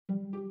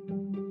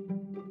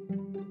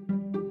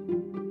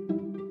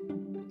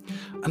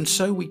And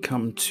so we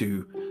come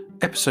to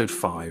episode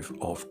 5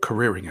 of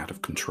Careering Out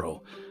of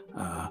Control,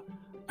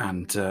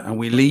 and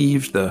we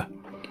leave the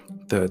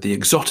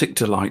exotic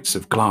delights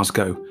of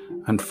Glasgow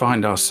and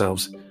find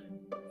ourselves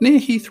near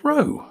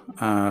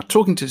Heathrow,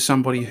 talking to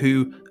somebody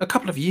who a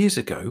couple of years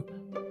ago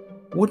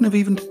wouldn't have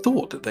even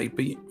thought that they'd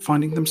be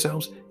finding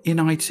themselves in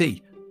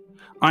IT.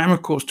 I am,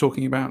 of course,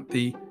 talking about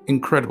the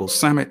incredible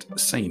Samit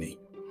Saini.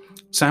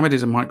 Samit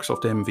is a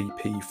Microsoft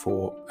MVP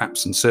for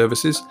apps and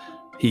services.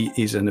 He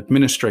is an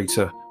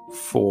administrator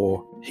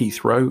for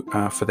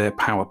Heathrow for their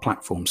Power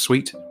Platform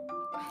suite.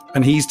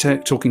 And he's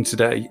talking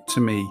today to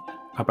me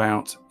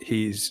about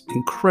his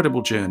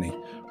incredible journey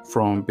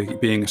from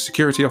being a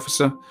security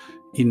officer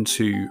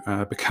into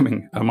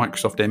becoming a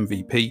Microsoft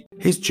MVP.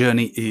 His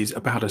journey is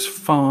about as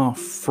far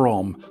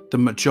from the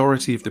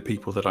majority of the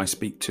people that I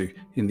speak to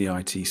in the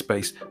IT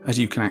space as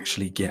you can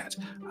actually get.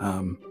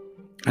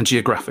 And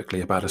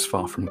geographically about as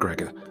far from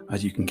Gregor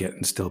as you can get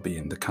and still be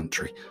in the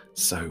country.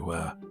 So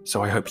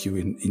I hope you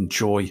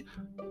enjoy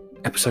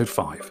episode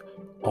 5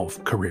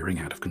 of Careering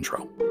Out of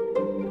Control.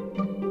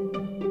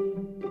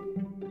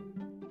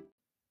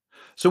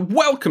 So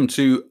welcome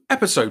to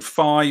episode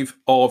 5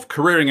 of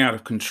Careering Out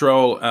of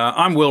Control.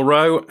 I'm Will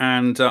Rowe,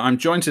 and I'm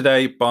joined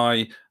today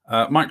by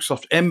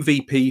Microsoft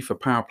MVP for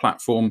Power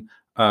Platform,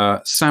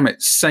 Samit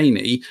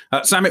Saini.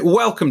 Samit,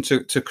 welcome to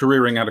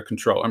Careering Out of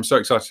Control. I'm so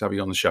excited to have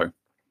you on the show.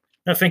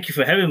 No, thank you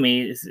for having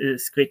me.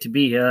 It's great to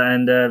be here,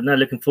 and now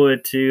looking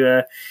forward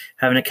to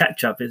having a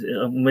catch up.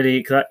 I'm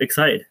really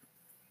excited.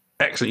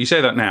 Excellent. You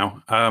say that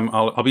now.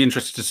 I'll be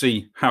interested to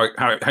see how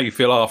you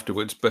feel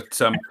afterwards. But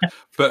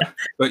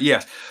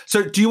yes.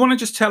 So, do you want to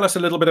just tell us a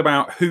little bit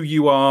about who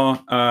you are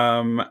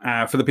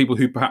for the people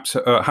who perhaps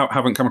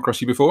haven't come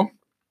across you before?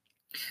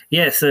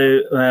 Yeah.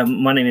 So,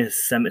 my name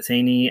is Samit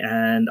Saini,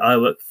 and I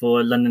work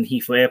for London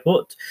Heathrow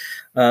Airport.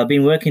 I've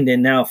been working there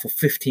now for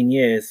 15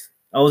 years.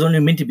 I was only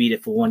meant to be there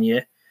for 1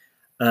 year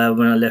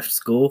when I left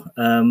school.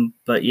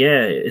 But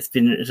yeah, it's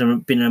been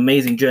an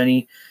amazing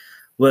journey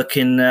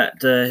working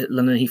at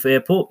London Heathrow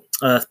Airport.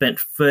 I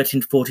spent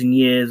 13 to 14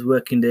 years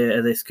working there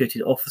as a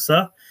security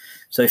officer.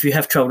 So if you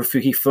have travelled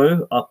through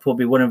Heathrow, I'm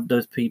probably one of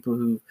those people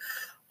who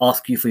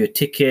ask you for your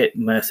ticket,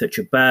 may search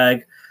your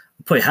bag.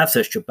 I probably have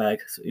searched your bag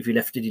if you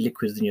left any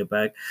liquids in your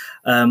bag.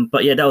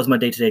 But yeah, that was my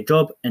day-to-day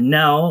job. And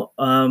now,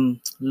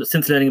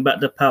 since learning about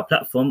the Power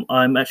Platform,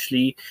 I'm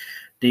actually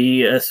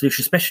the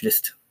solution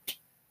specialist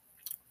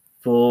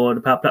for the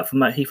Power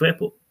Platform at Heathrow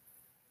Airport.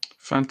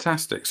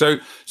 Fantastic. So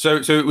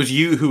it was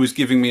you who was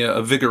giving me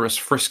a vigorous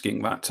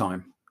frisking that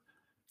time,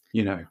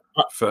 you know.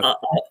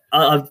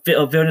 I'll be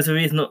honest with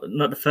you, it's not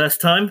the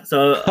first time.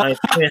 So I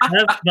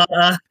have,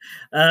 but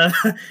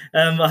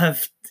I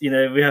have,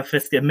 we have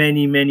frisked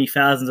many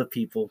thousands of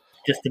people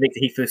just to make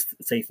the Heathrow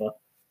safer.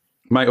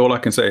 Mate, all I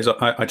can say is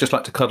I just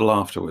like to cuddle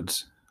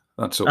afterwards.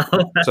 That's all.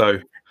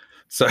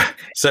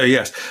 So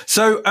yes.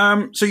 So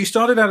you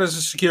started out as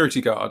a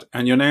security guard,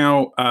 and you're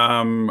now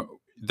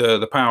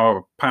the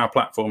Power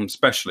Platform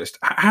specialist.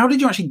 How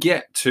did you actually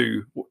get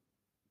to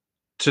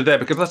there?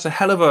 Because that's a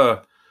hell of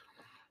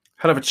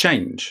a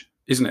change,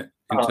 isn't it,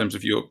 in terms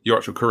of your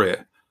actual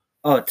career?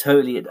 Oh,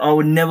 totally. I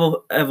would never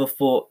ever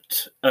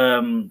thought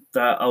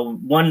that I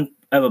would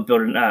ever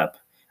build an app.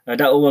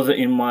 That wasn't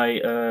in my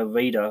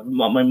radar.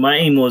 My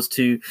aim was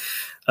to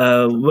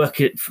work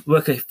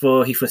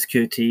for Heathrow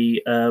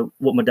Security,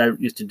 what my dad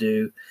used to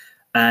do,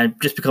 and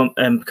just become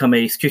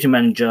a security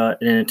manager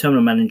and then a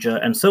terminal manager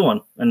and so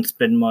on, and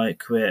spend my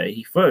career at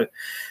Heathrow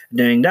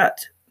doing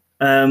that.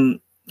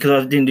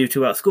 Because I didn't do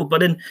too well at school.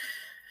 But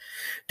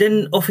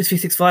then Office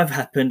 365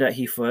 happened at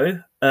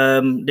Heathrow.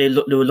 They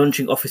were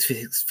launching Office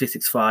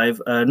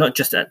 365, not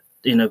just at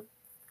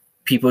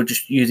people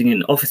just using it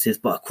in offices,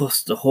 but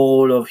across the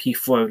whole of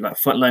Heathrow, like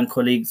frontline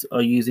colleagues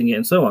are using it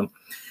and so on.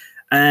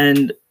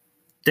 And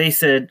they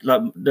said,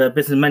 like the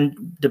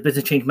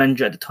business change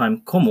manager at the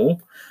time, Komal,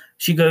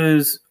 she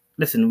goes,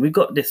 listen, we've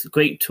got this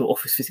great tool,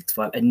 Office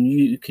 365, and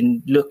you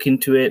can look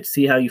into it,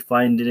 see how you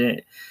find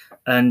it,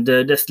 and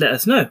just let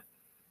us know.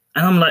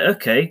 And I'm like,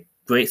 okay,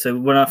 great. So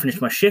when I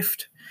finished my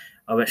shift,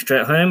 I went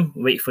straight home,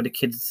 waited for the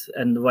kids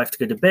and the wife to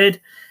go to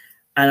bed,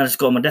 and I just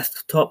got on my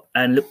desktop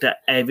and looked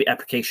at every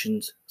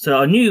applications. So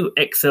I knew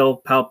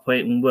Excel,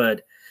 PowerPoint, and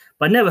Word,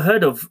 but I never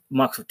heard of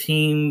Microsoft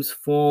Teams,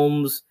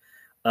 Forms,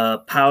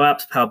 Power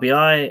Apps, Power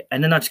BI,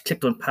 and then I just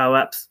clicked on Power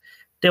Apps.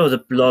 There was a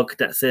blog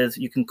that says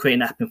you can create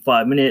an app in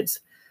 5 minutes.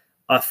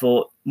 I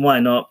thought, why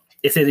not?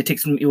 It says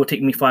it will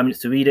take me 5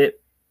 minutes to read it.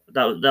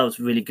 That was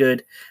really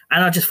good,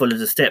 and I just followed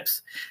the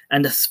steps.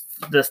 And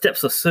the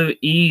steps are so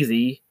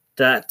easy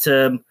that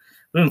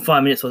within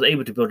 5 minutes I was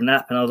able to build an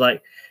app. And I was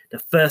like, the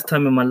first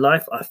time in my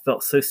life I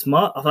felt so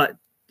smart. I was like,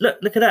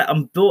 look at that!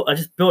 I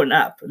just built an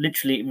app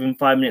literally within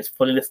 5 minutes,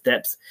 following the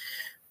steps,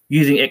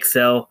 using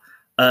Excel.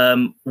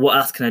 What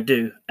else can I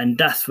do? And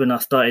that's when I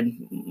started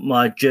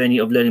my journey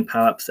of learning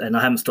Power Apps, and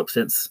I haven't stopped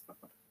since.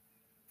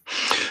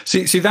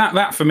 See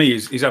that for me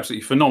is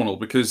absolutely phenomenal,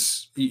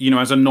 because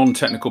as a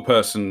non-technical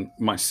person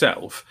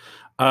myself,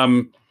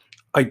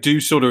 I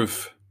do sort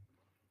of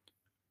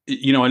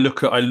I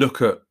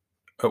look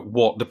at at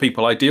what the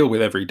people I deal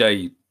with every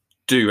day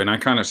do, and I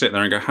kind of sit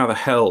there and go, how the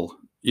hell,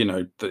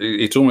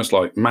 it's almost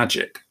like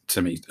magic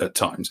to me at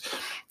times.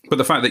 But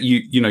the fact that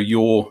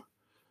you've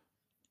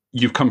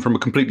come from a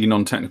completely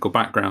non-technical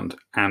background,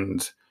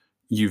 and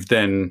you've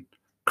then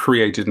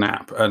created an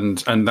app,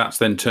 and that's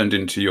then turned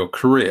into your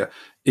career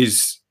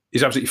is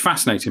absolutely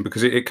fascinating,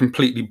 because it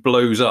completely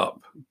blows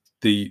up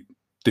the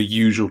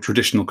usual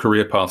traditional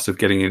career paths of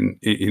getting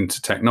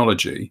into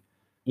technology.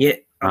 Yeah,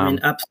 I mean,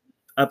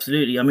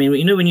 absolutely. I mean,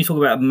 when you talk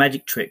about a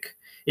magic trick,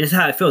 it's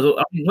how it feels.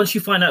 I mean, once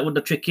you find out what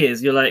the trick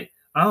is, you're like,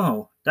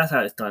 oh, that's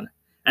how it's done.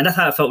 And that's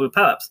how I felt with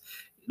Power Apps.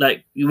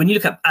 Like, when you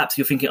look at apps,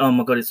 you're thinking, oh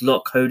my God, it's a lot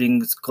of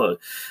coding, it's got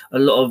a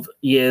lot of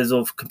years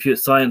of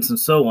computer science and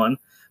so on.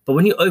 But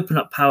when you open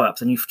up Power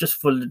Apps and you just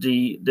follow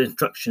the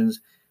instructions,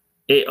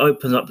 it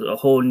opens up a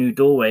whole new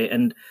doorway.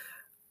 And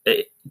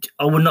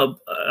I would not,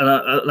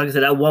 like I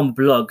said, that one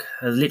blog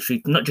has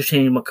literally not just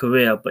changed my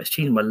career, but it's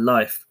changed my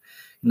life.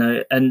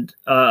 And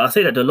I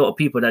say that to a lot of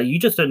people, that you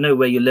just don't know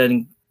where your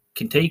learning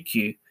can take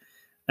you.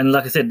 And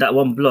like I said, that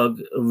one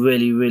blog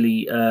really,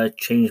 really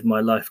changed my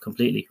life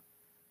completely.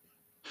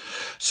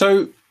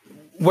 So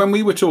when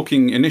we were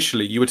talking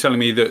initially, you were telling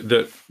me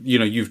that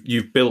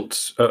you've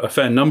built a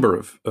fair number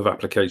of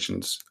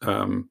applications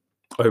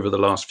over the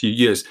last few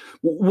years.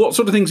 What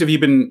sort of things have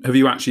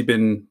you actually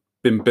been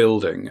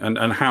building,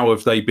 and how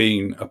have they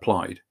been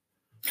applied?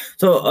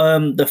 So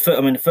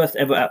the first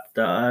ever app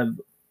that I've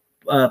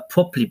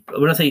properly,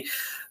 when I say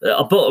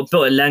I built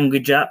a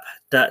language app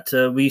that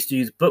we used to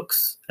use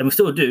books, and we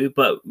still do,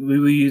 but we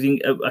were using,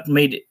 I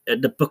made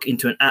the book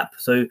into an app.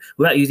 So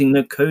without using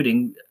no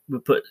coding, we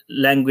put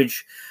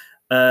language,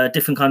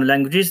 different kind of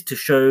languages to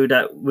show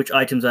that which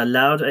items are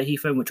allowed at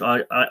Heathrow and which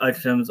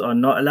items are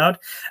not allowed.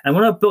 And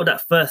when I built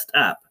that first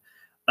app,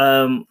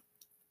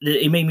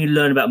 it made me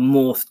learn about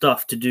more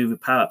stuff to do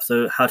with Power Apps.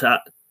 So how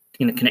to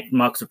connect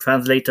Microsoft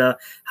Translator,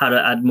 how to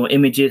add more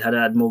images, how to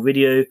add more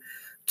video,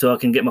 so I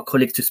can get my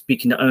colleagues to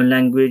speak in their own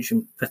language,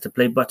 and press the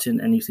play button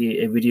and you see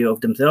a video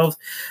of themselves.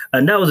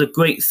 And that was a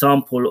great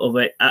sample of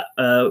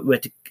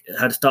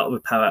how to start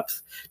with Power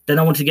Apps. Then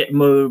I wanted to get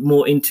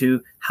more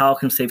into how I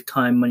can save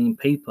time, money, and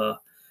paper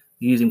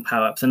using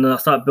Power Apps. And then I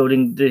started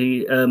building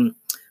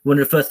one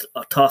of the first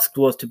tasks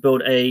was to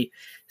build a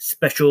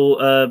special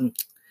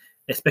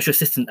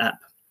assistant app.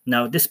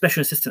 Now, this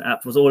special assistant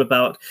app was all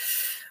about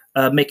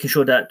making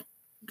sure that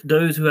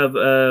those who have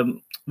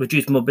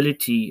reduced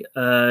mobility,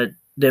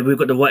 that we've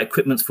got the right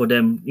equipment for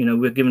them,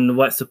 we're giving the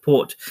right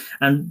support.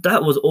 And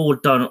that was all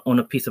done on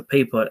a piece of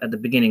paper at the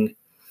beginning,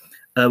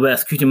 where a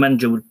security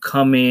manager would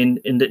come in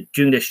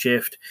during their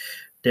shift.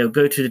 They'll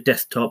go to the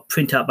desktop,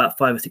 print out about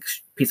 5 or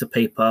 6 pieces of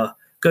paper,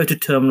 go to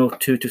terminal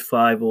 2 to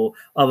 5 or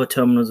other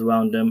terminals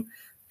around them,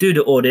 do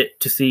the audit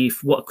to see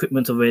what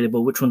equipment's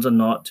available, which ones are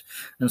not,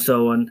 and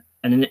so on.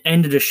 And at the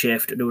end of the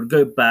shift, they would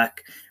go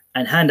back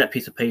and hand that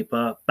piece of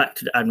paper back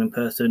to the admin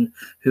person,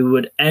 who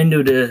would, end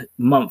of the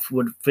month,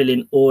 would fill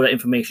in all that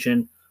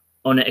information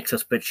on an Excel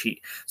spreadsheet.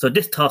 So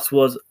this task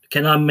was,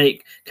 can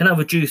I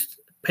reduce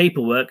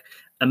paperwork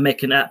and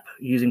make an app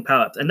using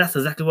Power Apps? And that's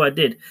exactly what I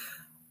did.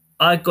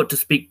 I got to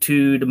speak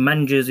to the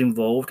managers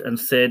involved and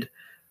said,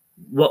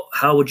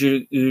 how would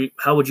you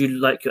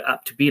like your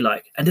app to be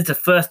like? And it's the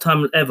first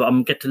time ever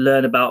I'm get to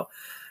learn about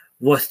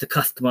voice to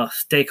customer,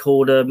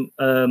 stakeholder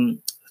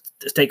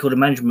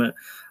management,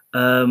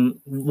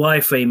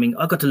 wireframing.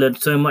 I got to learn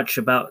so much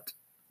about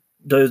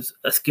those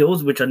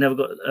skills which I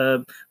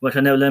never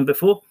learned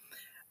before.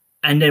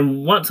 And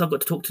then once I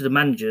got to talk to the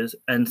managers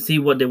and see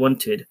what they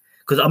wanted,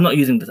 because I'm not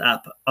using this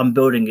app, I'm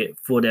building it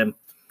for them.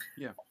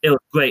 Yeah, it was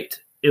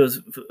great. It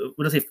was,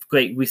 when I say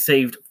great, we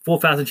saved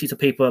 4,000 sheets of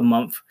paper a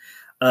month.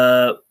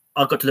 I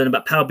got to learn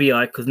about Power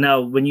BI, because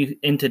now when you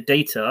enter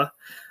data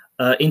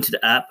into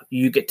the app,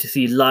 you get to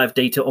see live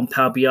data on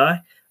Power BI.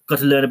 Got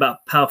to learn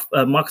about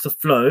Microsoft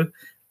Flow,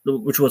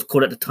 which was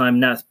called at the time,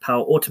 now it's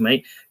Power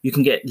Automate. You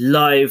can get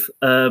live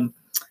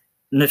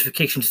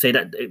notification to say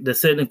that the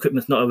certain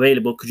equipment's not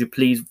available. Could you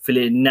please fill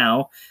it in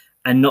now,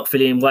 and not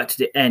fill it in right to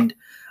the end?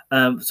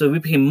 So we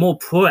became more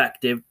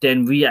proactive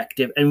than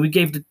reactive, and we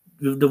gave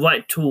the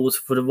right tools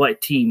for the right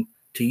team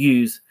to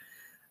use,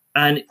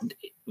 and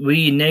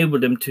we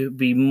enabled them to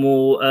be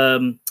more.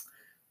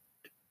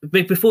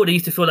 Before they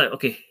used to feel like,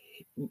 okay,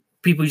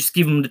 people just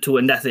give them the tool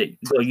and that's it,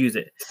 go use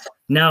it.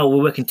 Now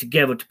we're working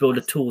together to build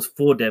the tools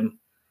for them,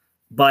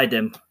 by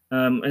them,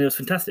 and it was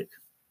fantastic.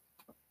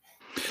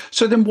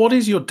 So then, what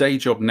is your day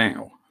job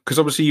now? Because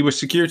obviously you were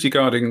security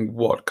guarding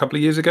a couple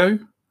of years ago.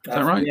 Is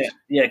that right?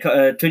 Yeah.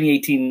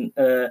 2018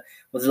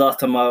 was the last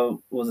time I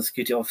was a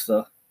security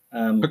officer.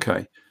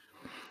 Okay.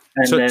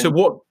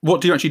 So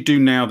what do you actually do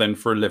now then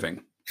for a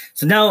living?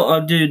 So now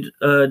I do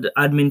the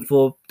admin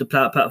for the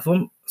Power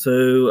platform.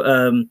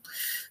 So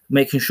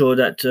making sure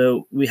that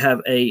we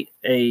have a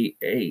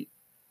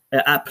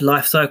app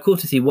life cycle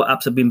to see what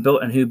apps have been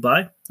built and who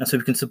by, and so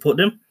we can support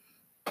them.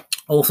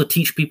 Also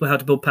teach people how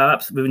to build Power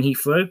Apps within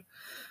Heathrow.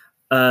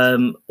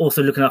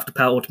 Also looking after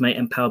Power Automate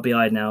and Power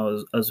BI now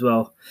as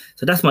well.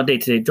 So that's my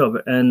day-to-day job,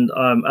 and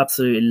I'm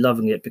absolutely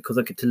loving it because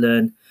I get to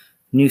learn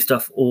new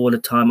stuff all the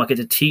time. I get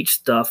to teach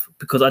stuff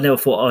because I never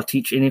thought I'd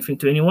teach anything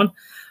to anyone.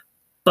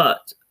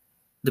 But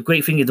the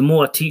great thing is, the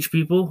more I teach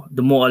people,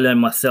 the more I learn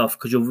myself,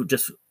 because you're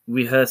just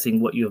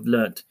rehearsing what you've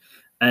learned.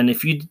 And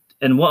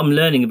what I'm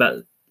learning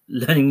about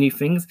learning new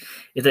things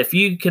is that if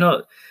you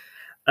cannot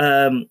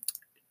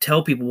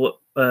tell people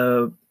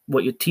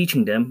what you're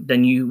teaching them,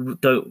 then you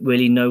don't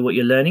really know what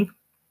you're learning.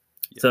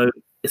 Yeah. So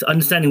it's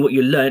understanding what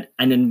you learned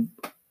and then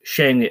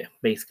sharing it,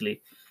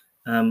 basically.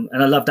 And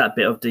I love that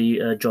bit of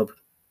the job,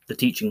 the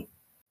teaching.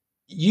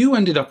 You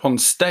ended up on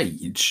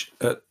stage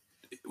at,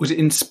 was it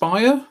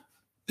Inspire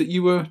that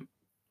you were,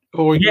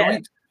 or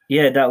Ignite?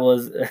 Yeah, that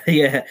was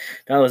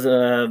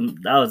one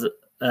of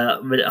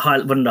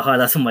the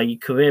highlights of my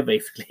career,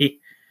 basically.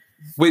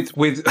 With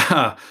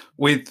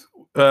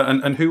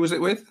and who was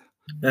it with?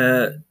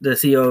 The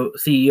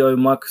CEO of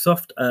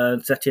Microsoft,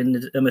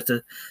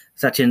 Mr.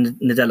 Satya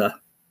Nadella.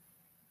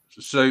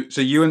 So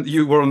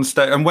you were on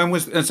stage, and when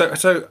was, and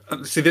so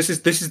see, this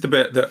is the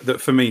bit that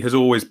for me has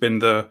always been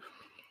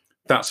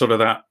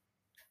that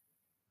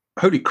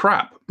holy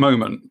crap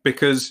moment,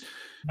 because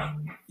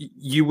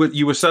you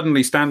were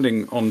suddenly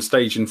standing on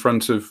stage in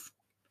front of,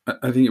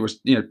 I think it was,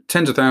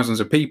 tens of thousands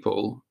of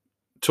people,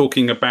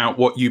 talking about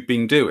what you've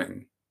been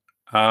doing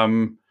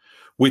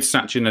with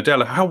Satya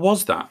Nadella. How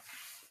was that?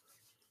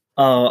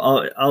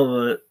 Oh,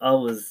 I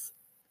was.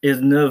 It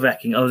was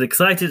nerve-wracking. I was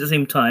excited at the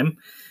same time,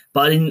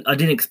 but I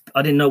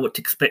didn't know what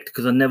to expect,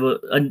 because I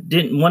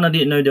didn't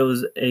know there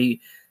was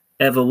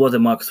ever was a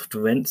Microsoft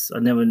events. I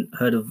never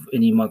heard of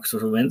any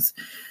Microsoft events.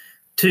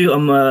 2,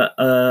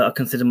 I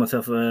consider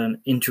myself an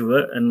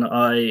introvert, and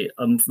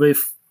I'm very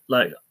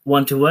like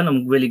one-to-one.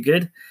 I'm really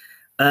good.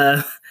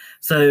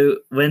 So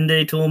when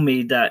they told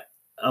me that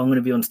I'm going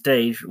to be on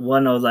stage, I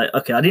was like,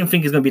 okay, I didn't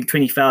think it's going to be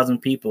 20,000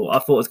 people. I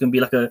thought it was going to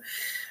be like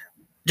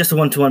just a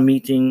one-to-one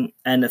meeting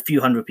and a few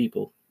hundred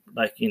people,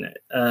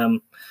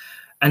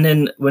 and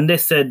then when they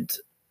said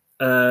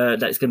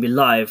that it's going to be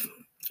live,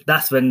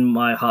 that's when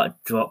my heart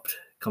dropped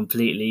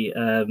completely,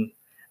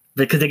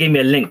 because they gave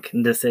me a link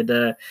and they said,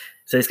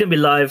 so it's going to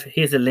be live,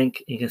 here's a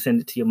link, you can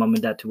send it to your mum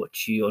and dad to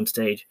watch you on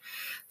stage.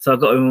 So I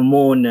got even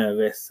more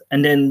nervous.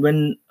 And then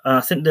when I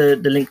sent the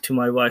link to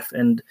my wife,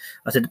 and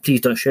I said, please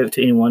don't show it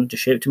to anyone,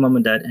 just show it to mum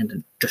and dad,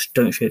 and just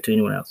don't show it to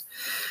anyone else.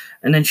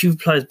 And then she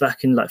replies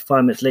back in like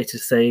 5 minutes later to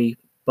say,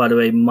 by the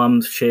way,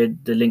 mum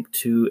shared the link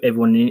to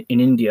everyone in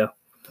India.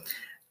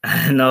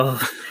 And I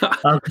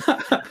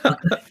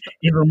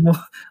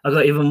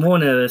got even more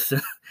nervous,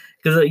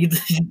 because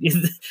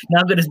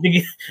now I've got this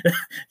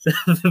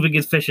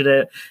biggest fish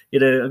there.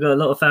 I've got a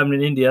lot of family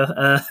in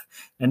India,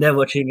 and they're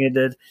watching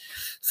it.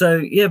 So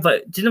yeah,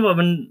 but do you know what?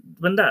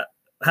 When that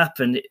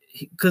happened,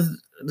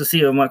 because the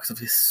CEO of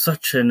Microsoft is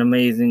such an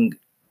amazing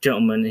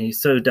gentleman, and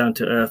he's so down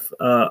to earth,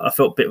 I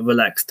felt a bit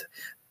relaxed.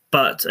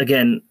 But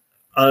again,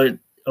 I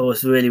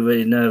was really,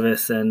 really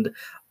nervous, and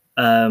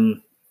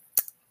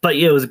but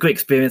yeah, it was a great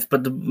experience.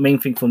 But the main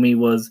thing for me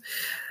was,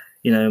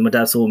 my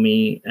dad saw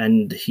me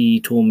and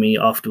he told me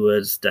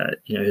afterwards that,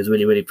 he was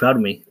really, really proud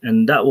of me.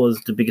 And that was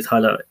the biggest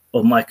highlight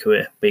of my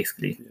career,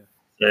 basically.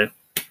 Yeah.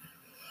 So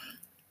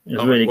it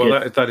was really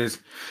good. That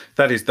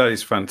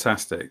is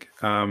fantastic.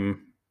 And,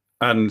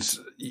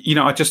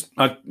 I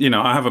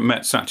haven't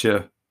met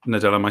Satya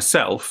Nadella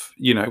myself.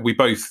 We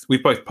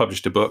both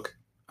published a book.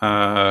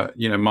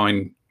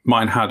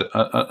 Mine had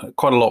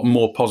quite a lot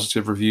more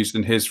positive reviews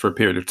than his for a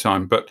period of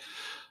time, but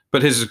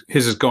his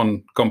has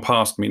gone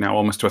past me now,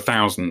 almost to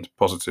 1,000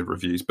 positive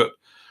reviews. But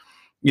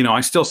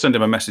I still send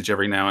him a message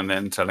every now and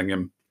then, telling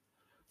him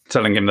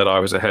that I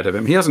was ahead of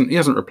him. He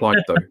hasn't replied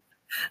though.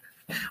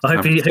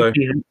 Hopefully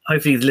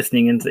he's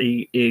listening, and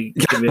he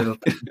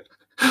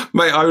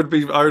Mate, I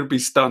would be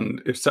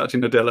stunned if Satya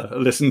Nadella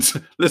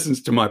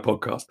listens to my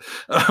podcast.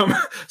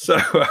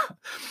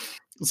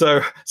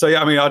 So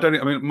yeah,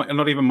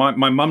 not even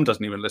my mum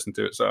doesn't even listen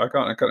to it, so I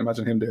can't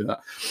imagine him doing that.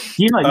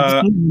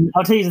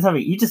 I'll tell you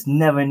something. You just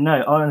never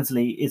know.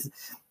 Honestly,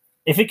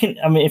 if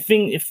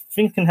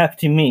things can happen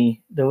to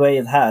me the way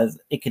it has,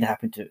 it can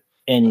happen to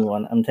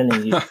anyone. I'm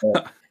telling you.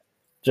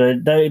 So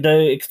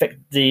don't expect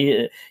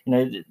you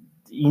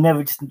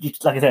never just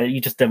like I said,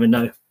 you just never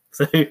know.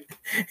 So.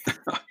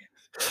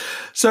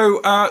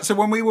 So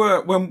when we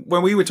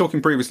were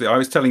talking previously, I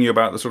was telling you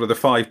about the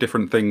 5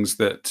 different things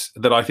that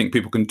I think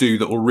people can do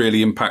that will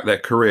really impact their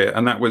career,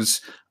 and that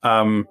was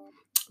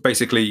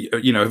basically,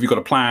 have you got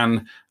a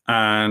plan?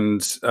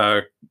 And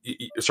do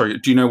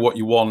you know what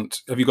you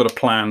want? Have you got a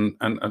plan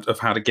of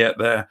how to get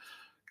there?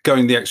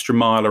 Going the extra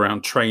mile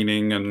around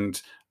training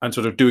and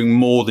sort of doing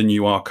more than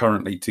you are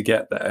currently to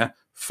get there.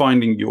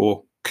 Finding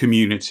your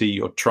community,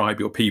 your tribe,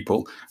 your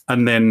people,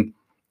 and then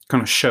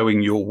kind of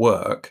showing your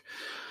work.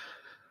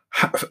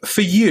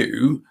 For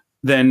you,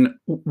 then,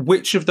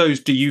 which of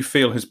those do you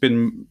feel has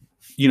been,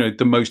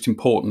 the most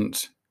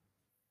important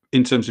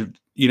in terms of,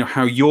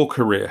 how your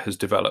career has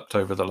developed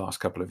over the last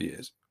couple of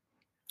years?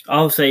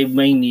 I'll say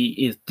mainly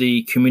is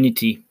the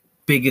community.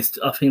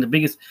 I think the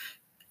biggest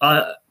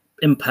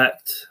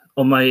impact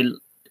on my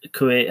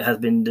career has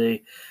been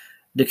the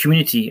the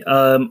community.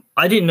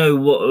 I didn't know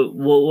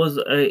what was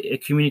a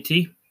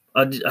community.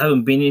 I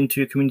haven't been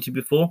into a community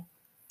before.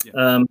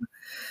 Yeah.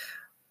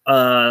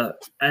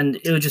 And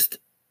it was just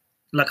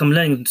like I'm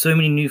learning so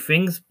many new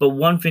things. But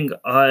one thing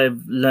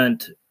I've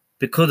learned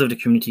because of the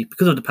community,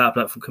 because of the Power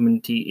Platform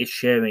community, is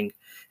sharing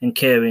and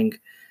caring.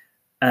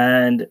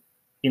 And,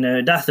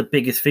 that's the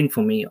biggest thing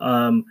for me.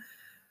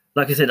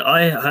 Like I said,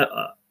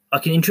 I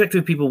can interact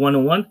with people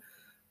one-on-one,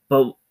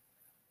 but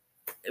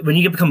when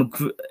you become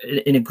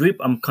in a group,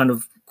 I'm kind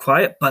of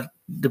quiet. But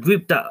the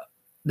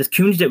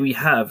community that we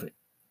have,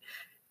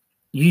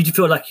 you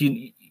feel like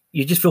you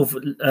just feel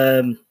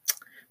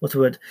what's the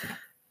word?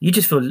 You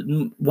just feel,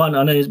 one,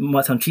 I know it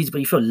might sound cheesy,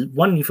 but you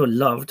feel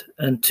loved,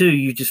 and two,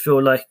 you just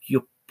feel like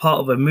you're part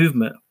of a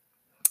movement,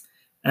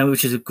 and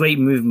which is a great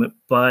movement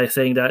by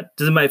saying that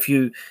doesn't matter if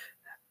you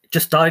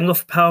just starting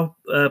off power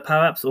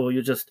apps or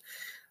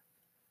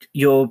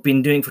you've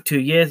been doing it for 2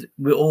 years,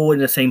 we're all in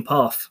the same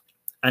path.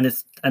 And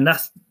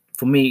that's,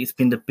 for me, it's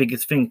been the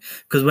biggest thing.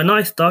 Because when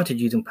I started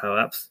using Power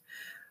Apps,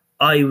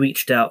 I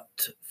reached out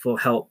for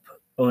help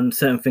on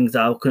certain things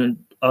that I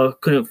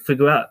couldn't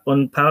figure out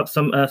on Power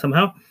Apps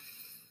somehow.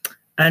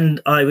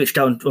 And I reached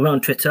out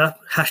on Twitter,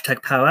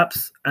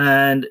 #PowerApps,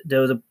 and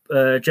there was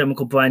a gentleman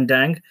called Brian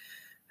Dang,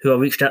 who I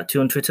reached out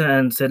to on Twitter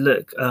and said,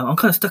 look, I'm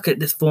kind of stuck at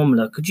this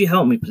formula. Could you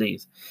help me,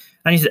 please?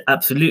 And he said,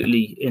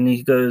 absolutely. And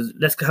he goes,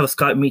 let's have a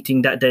Skype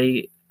meeting that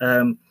day,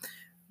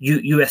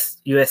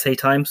 USA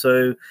time.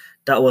 So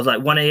that was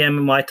like 1 a.m.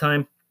 in my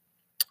time,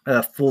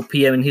 4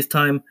 p.m. in his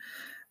time.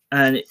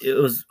 And it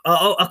was,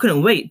 I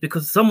couldn't wait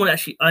because someone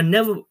actually,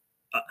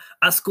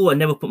 at school, I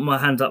never put my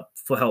hands up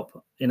for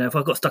help. If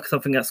I got stuck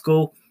something at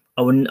school,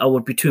 I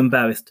would be too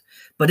embarrassed.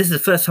 But this is the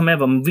first time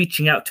ever I'm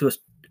reaching out to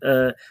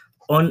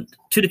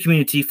the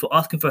community for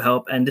asking for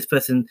help, and this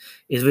person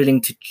is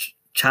willing to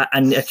chat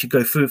and actually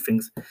go through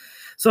things.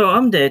 So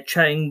I'm there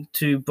chatting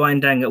to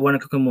Brian Dang at 1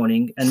 o'clock in the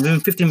morning, and within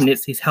 15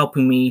 minutes, he's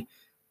helping me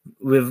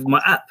with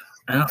my app.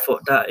 And I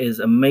thought that is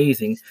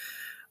amazing.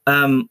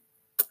 I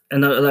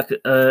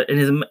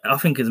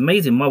think it's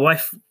amazing. My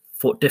wife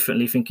thought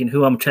differently, thinking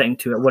who I'm chatting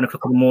to at 1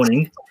 o'clock in the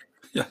morning.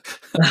 Yeah.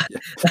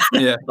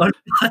 Yeah.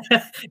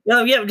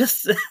 Yeah.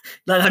 Just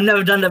like I've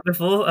never done that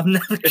before.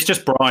 It's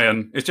just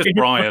Brian. It's just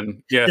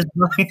Brian. Yeah. Just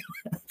Brian.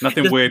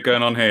 Nothing weird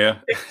going on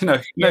here. No,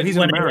 he's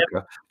in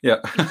America.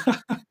 Yeah.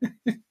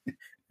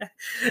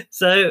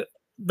 So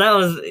that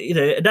was,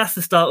 that's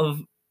the start of,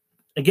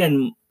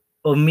 again,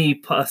 of me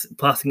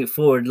passing it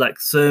forward. Like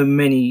so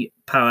many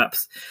Power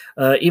Apps,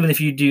 even if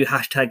you do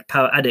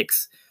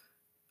 #PowerAddicts.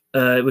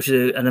 Which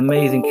is an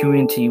amazing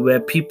community where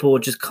people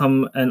just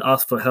come and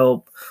ask for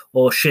help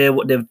or share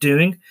what they're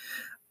doing.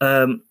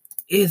 It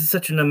is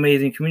such an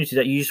amazing community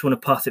that you just want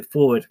to pass it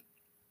forward,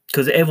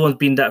 because everyone's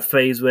been that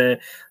phase where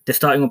they're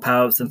starting on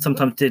Power Apps and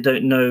sometimes they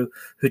don't know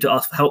who to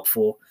ask for help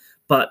for.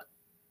 But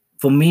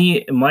for me,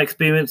 in my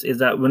experience, is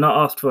that when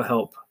I asked for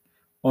help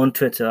on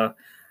Twitter,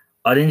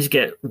 I didn't just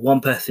get one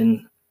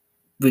person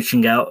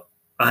reaching out.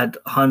 I had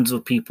hundreds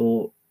of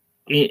people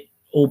in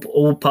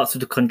all parts of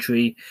the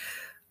country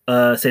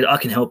said, I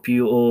can help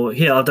you, or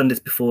here, I've done this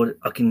before,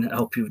 I can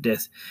help you with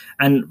this.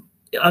 And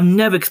I've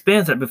never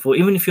experienced that before.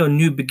 Even if you're a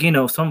new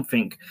beginner or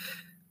something,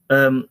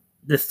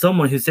 there's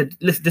someone who said,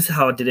 listen, this is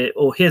how I did it,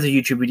 or here's a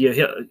YouTube video,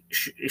 here,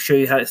 show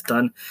you how it's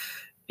done.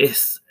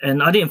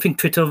 And I didn't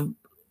think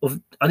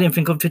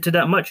of Twitter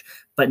that much,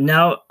 but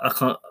now I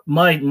can't.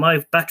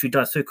 My battery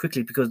dies so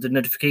quickly because the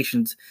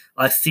notifications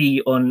I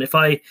see if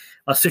I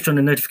switch on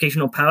the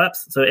notification on Power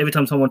Apps. So every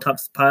time someone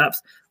taps Power Apps,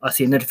 I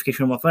see a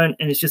notification on my phone,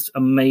 and it's just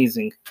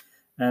amazing.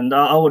 And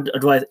I would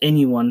advise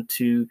anyone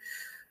to,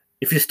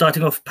 if you're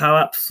starting off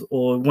Power Apps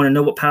or want to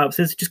know what Power Apps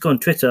is, just go on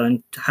Twitter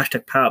and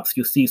 #Power Apps.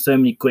 You'll see so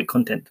many great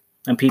content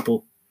and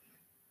people.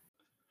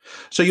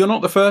 So you're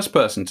not the first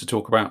person to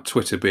talk about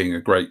Twitter being a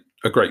great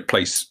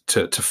place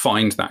to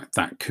find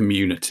that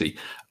community.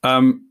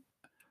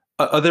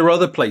 Are there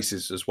other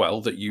places as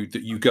well that you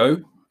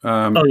go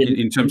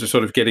in terms of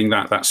sort of getting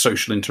that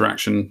social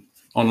interaction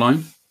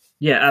online?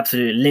 Yeah,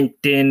 absolutely.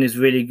 LinkedIn is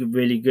really,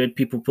 really good.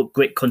 People put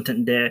great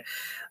content there.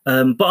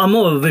 But I'm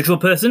more of a visual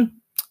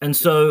person, and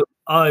so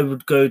I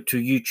would go to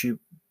YouTube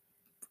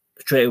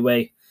straight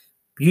away.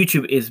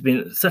 YouTube has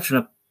been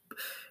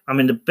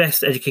the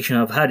best education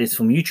I've had is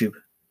from YouTube.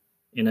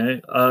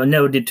 I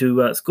never did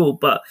to school,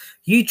 but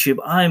YouTube,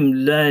 I'm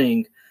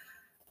learning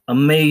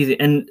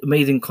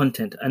amazing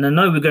content. And I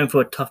know we're going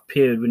for a tough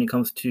period when it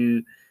comes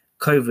to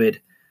COVID,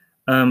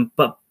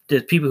 but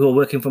there's people who are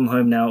working from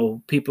home now,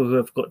 or people who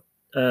have got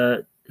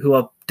who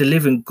are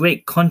delivering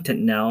great content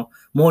now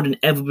more than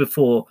ever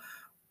before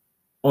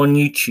on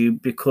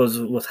YouTube because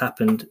of what's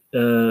happened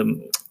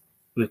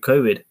with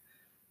COVID.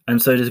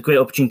 And so there's a great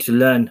opportunity to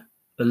learn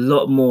a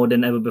lot more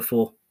than ever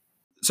before.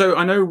 So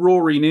I know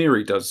Rory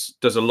Neary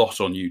does a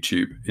lot on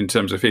YouTube in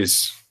terms of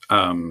his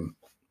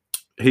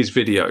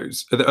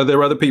videos. Are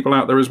there other people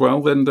out there as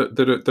well then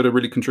that are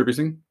really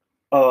contributing?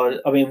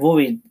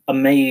 Rory,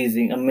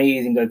 amazing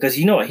guy, because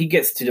you know what, he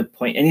gets to the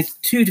point, and it's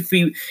 2 to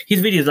 3.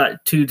 His videos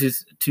like 2 to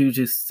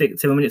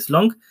 6, 7 minutes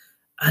long,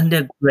 and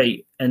they're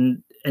great.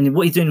 And and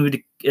what he's doing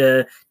with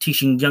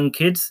teaching young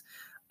kids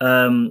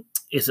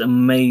is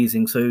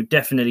amazing. So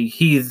definitely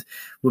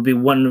would be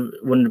one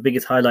of the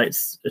biggest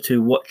highlights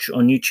to watch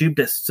on YouTube.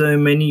 There's so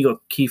many. You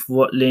got Keith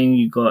Watling.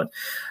 You got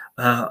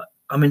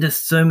there's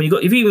so many.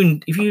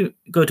 If you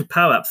go to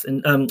Power Apps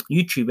and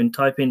YouTube and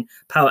type in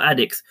Power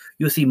Addicts,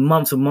 you'll see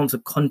months and months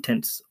of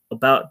contents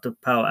about the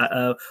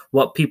Power,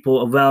 what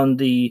people around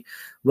the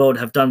world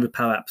have done with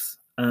Power Apps.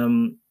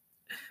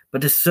 But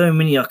there's so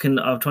many I'm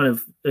trying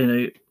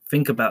to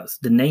think about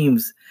the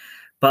names.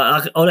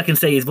 But all I can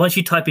say is once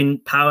you type in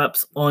Power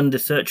Apps on the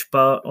search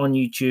bar on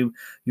YouTube,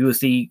 you will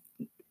see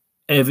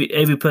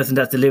every person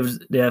that delivers.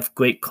 They have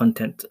great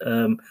content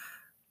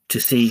to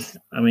see.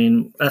 I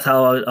mean, that's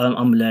how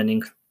I'm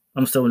learning.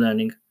 I'm still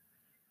learning.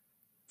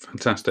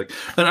 Fantastic,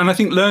 and I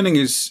think learning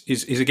is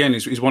again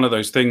one of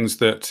those things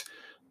that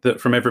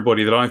from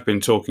everybody that I've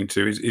been talking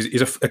to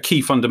is a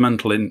key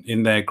fundamental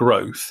in their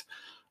growth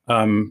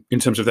in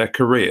terms of their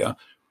career.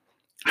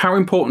 How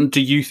important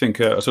do you think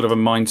a sort of a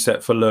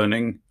mindset for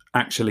learning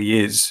actually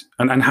is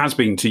and has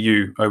been to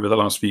you over the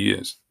last few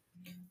years?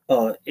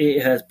 Oh,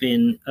 it has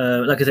been,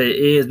 like I said,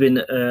 it has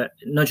been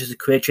not just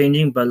career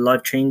changing, but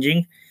life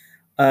changing.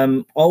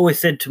 I always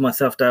said to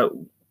myself that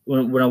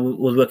when I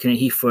was working at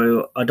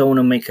Heathrow, I don't want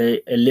to make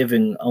a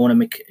living. I want to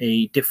make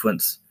a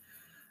difference.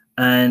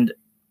 And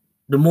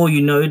the more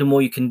you know, the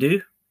more you can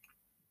do.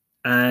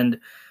 And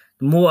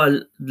the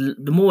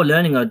more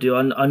learning I do,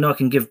 I know I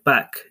can give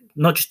back,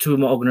 not just to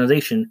my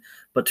organization,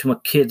 but to my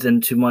kids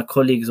and to my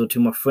colleagues or to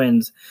my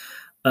friends.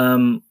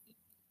 With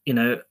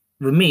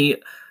me,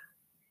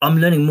 I'm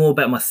learning more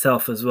about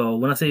myself as well.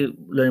 When I say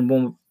learning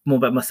more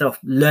about myself,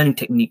 learning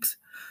techniques.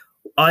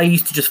 I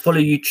used to just follow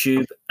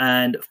YouTube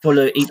and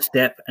follow each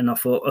step, and I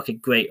thought, okay,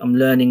 great, I'm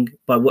learning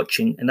by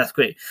watching, and that's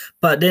great.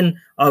 But then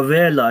I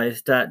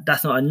realized that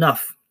that's not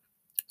enough.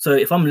 So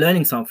if I'm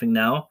learning something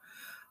now,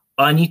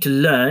 I need to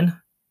learn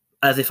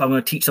as if I'm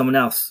going to teach someone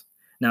else.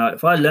 Now,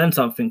 if I learn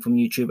something from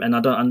YouTube and I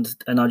don't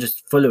and I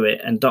just follow it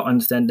and don't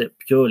understand it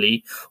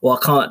purely, or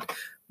I can't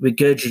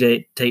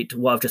regurgitate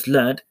what I've just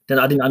learned, then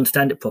I didn't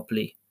understand it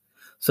properly.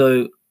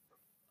 So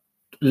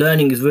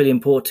learning is really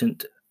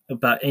important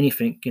about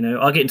anything.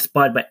 I get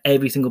inspired by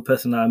every single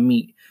person that I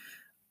meet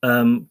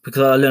because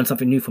I learn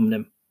something new from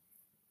them.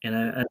 And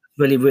it's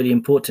really, really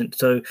important.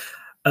 So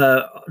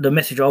the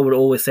message I would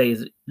always say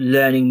is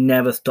learning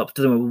never stops.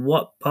 Doesn't matter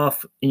what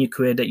path in your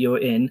career that you're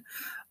in.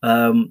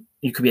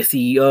 You could be a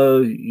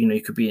CEO,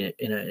 you could be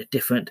in a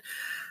different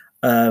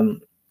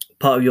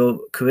part of your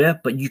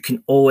career, but you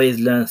can always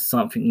learn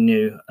something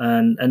new.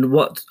 And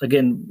what,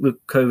 again,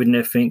 with COVID and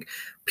everything,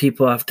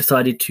 people have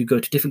decided to go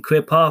to different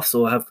career paths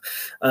or have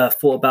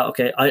thought about,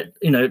 okay,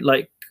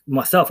 like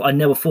myself, I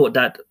never thought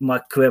that my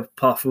career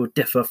path would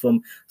differ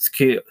from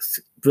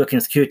working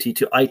in security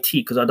to IT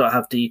because I don't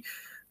have the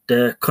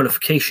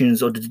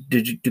qualifications or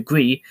the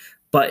degree,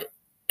 but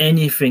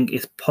anything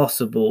is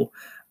possible.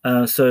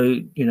 So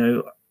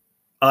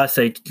I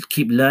say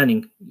keep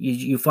learning.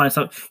 You find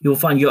something. You'll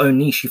find your own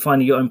niche. You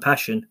find your own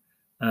passion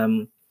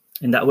in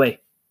that way.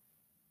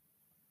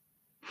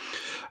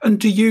 And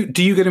do you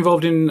get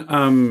involved in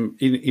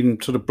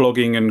sort of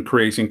blogging and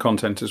creating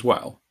content as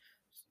well?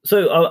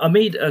 So I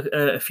made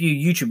a few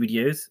YouTube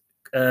videos.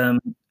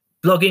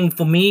 Blogging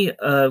for me,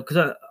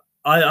 because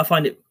I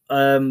find it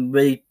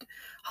really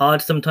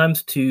hard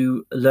sometimes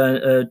to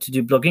learn to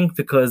do blogging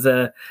because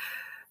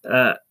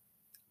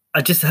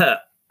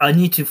I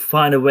need to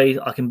find a way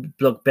I can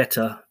blog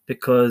better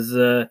because,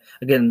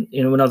 again,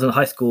 when I was in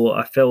high school,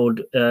 I failed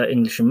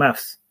English and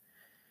maths.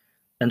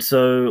 And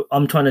so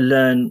I'm trying to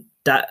learn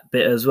that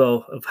bit as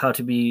well of how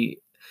to be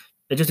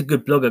just a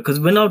good blogger.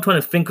 Because when I'm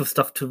trying to think of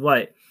stuff to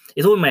write,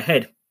 it's all in my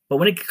head. But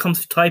when it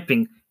comes to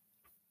typing,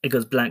 it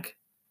goes blank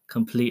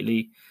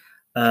completely.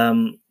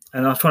 And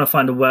I was trying to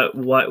find a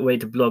right way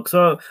to blog.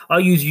 So I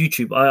use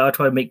YouTube. I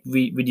try to make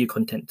video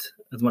content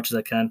as much as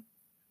I can.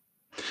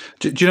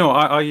 Do you know?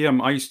 I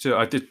used to.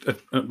 I did.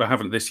 I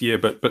haven't this year,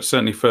 but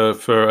certainly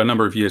for a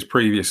number of years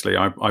previously,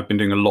 I've been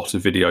doing a lot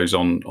of videos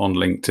on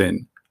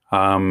LinkedIn,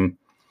 and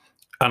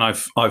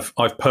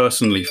I've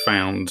personally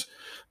found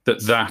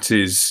that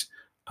is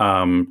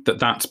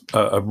that's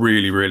a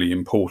really, really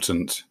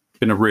important,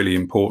 been a really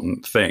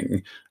important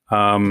thing,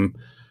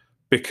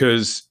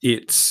 because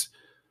it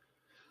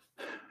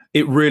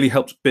really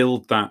helps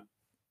build that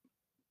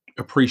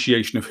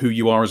appreciation of who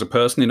you are as a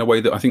person in a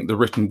way that I think the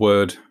written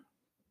word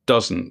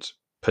doesn't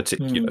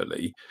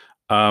particularly.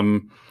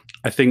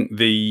 I think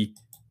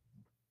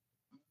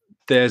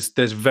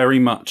there's very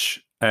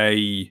much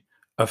a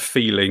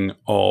feeling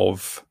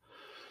of,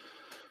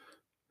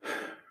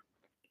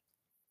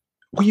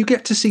 well, you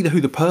get to see who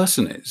the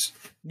person is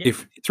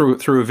if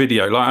through a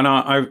video. Like, and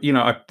I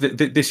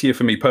this year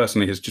for me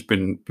personally has just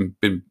been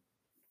a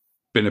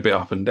bit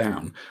up and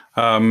down,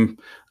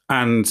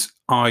 and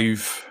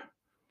I've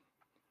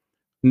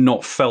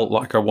not felt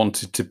like I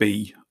wanted to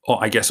be,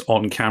 I guess,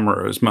 on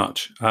camera as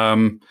much.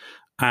 And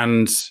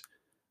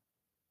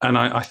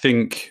I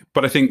think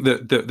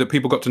that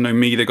people got to know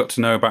me. They got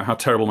to know about how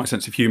terrible my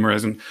sense of humor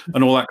is, and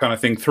all that kind of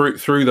thing through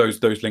those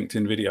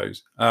LinkedIn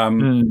videos.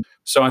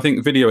 So I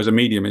think video as a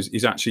medium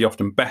is actually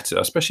often better,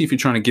 especially if you're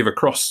trying to give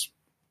across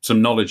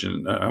some knowledge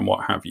and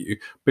what have you,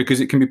 because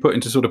it can be put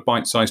into sort of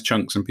bite-sized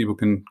chunks and people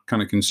can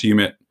kind of consume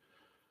it,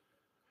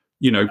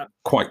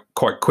 quite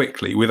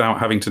quickly without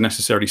having to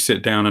necessarily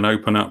sit down and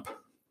open up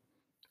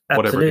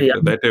whatever it is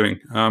that they're doing.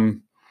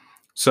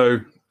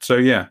 So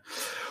yeah.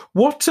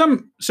 What so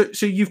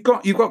you've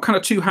got kind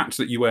of two hats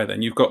that you wear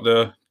then. You've got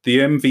the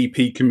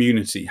MVP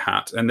community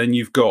hat, and then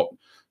you've got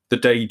the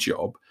day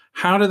job.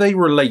 How do they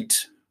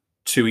relate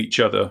to each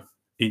other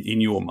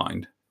in your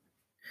mind?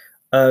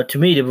 To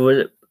me,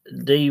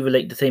 they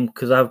relate the same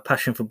because I have a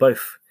passion for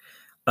both.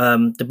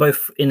 They're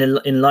both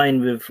in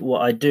line with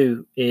what I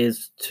do,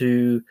 is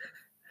to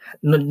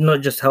not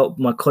just help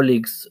my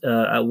colleagues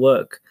at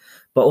work,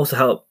 but also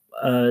help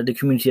the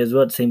community as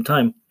well at the same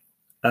time.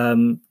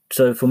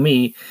 So for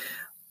me,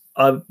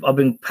 I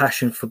bring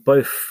passion for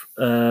both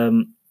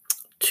to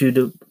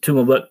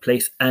my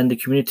workplace and the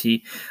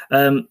community.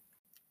 I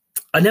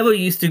never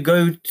used to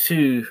go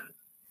to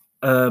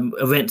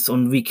events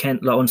on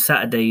weekend, like on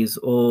Saturdays,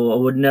 or I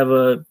would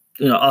never,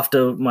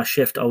 after my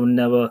shift, I would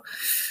never,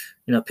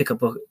 pick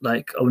up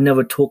I would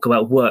never talk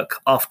about work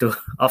after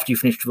you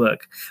finished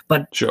work.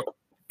 But sure.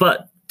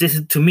 But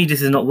to me,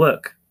 this is not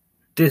work.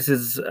 This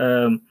is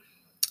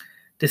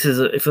it's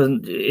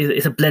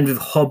a blend of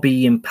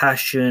hobby and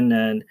passion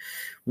and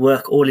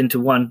work all into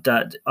one,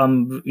 that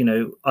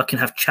I can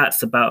have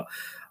chats about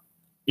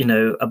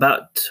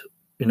about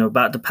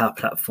the Power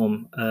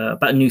Platform,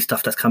 about new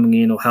stuff that's coming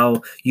in, or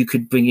how you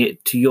could bring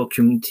it to your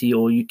community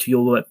or to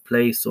your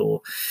workplace,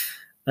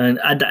 and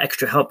add that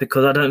extra help,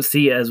 because I don't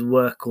see it as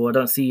work, or I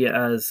don't see it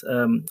as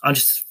I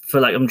just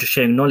feel like I'm just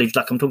sharing knowledge.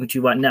 Like I'm talking to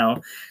you right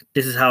now.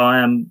 This is how I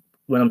am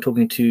when I'm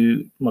talking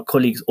to my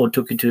colleagues or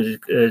talking to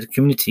the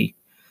community.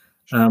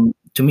 To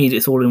me,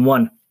 it's all in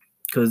one,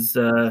 because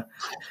I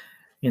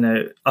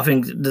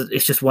think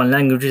it's just one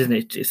language, isn't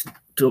it? It's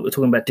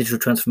talking about digital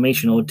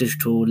transformation or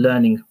digital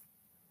learning.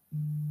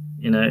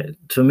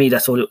 To me,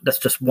 that's all. That's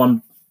just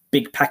one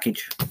big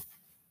package.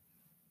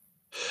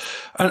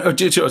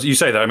 And you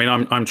say that. I mean,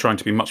 I'm trying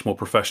to be much more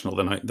professional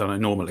than I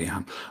normally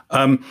am.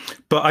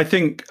 But I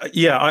think,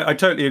 I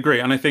totally agree.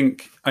 And I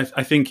think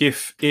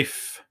if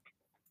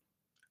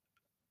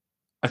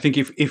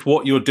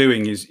what you're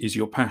doing is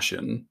your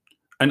passion,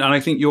 and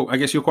I think I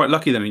guess you're quite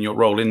lucky then in your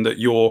role, in that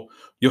you're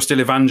still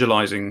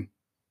evangelizing,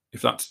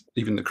 if that's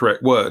even the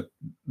correct word,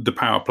 the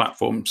Power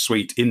Platform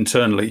suite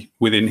internally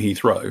within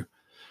Heathrow.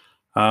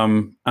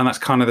 And that's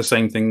kind of the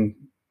same thing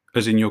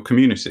as in your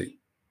community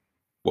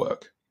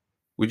work,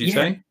 would you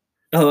say?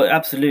 Oh,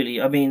 absolutely.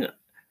 I mean,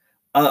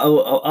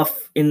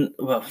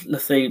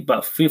 let's say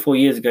about 3 or 4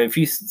 years ago, if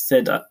you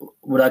said,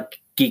 would I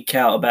geek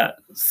out about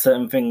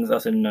certain things, I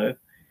said no.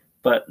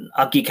 But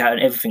I geek out on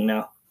everything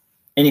now.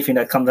 Anything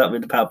that comes up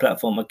with the Power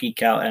Platform, I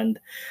geek out, and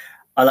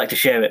I like to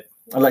share it.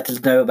 I like to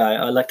know about it.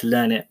 I like to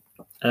learn it.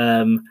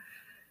 And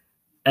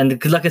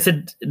because, like I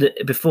said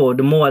before,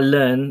 the more I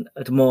learn,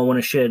 the more I want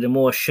to share. The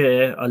more I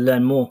share, I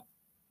learn more.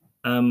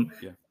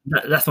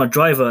 That's my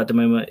driver at the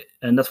moment,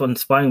 and that's what's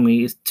inspiring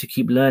me, is to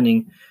keep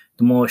learning.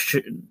 The more I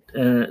share,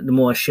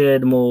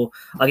 the more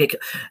I get.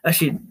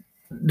 Actually,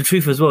 the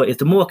truth as well is,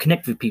 the more I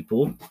connect with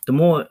people, the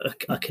more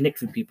I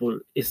connect with people.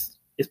 It's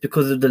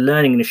because of the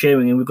learning and the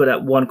sharing, and we've got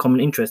that one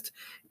common interest,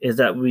 is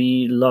that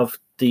we love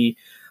the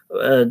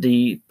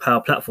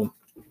Power Platform.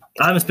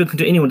 I haven't spoken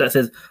to anyone that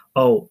says,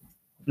 "Oh,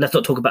 let's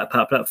not talk about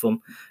Power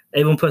Platform."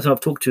 Every one person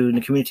I've talked to in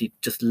the community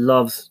just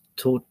loves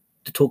to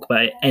talk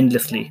about it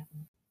endlessly.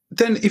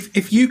 Then,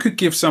 if you could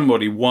give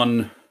somebody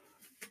one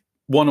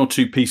or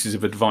two pieces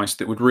of advice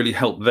that would really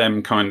help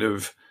them kind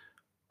of,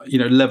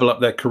 level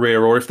up their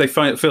career, or if they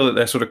feel that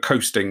they're sort of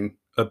coasting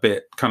a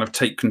bit, kind of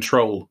take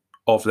control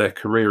of their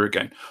career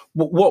again,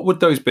 what would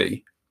those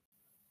be?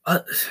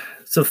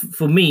 So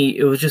for me,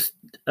 it was just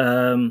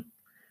to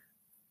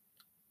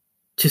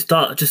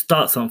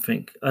start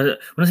something. When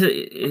I say,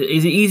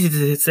 it's easy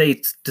to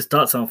say to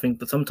start something,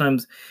 but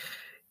sometimes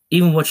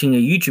even watching a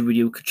YouTube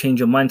video could change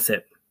your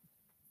mindset.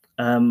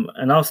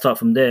 And I'll start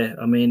from there.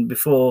 I mean,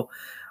 before,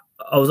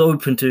 I was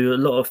open to a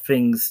lot of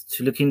things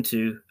to look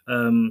into,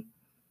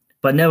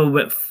 but never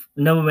went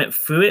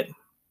through it.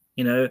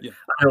 I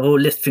had a whole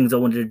list of things I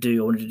wanted to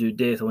do. I wanted to do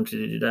this. I wanted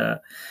to do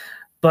that.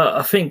 But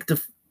I think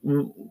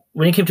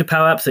when it came to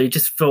Power Apps, it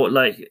just felt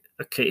like,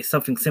 okay, it's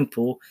something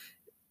simple.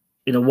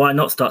 Why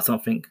not start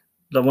something?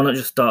 Like, why not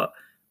just start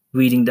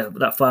reading that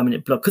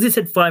 5-minute blog? Because it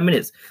said 5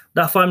 minutes.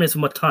 That 5 minutes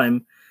of my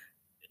time,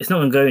 it's not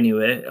going to go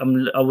anywhere.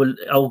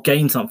 I'll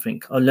gain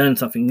something. I'll learn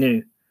something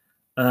new.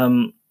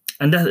 And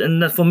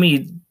that for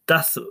me,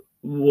 that's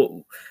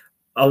what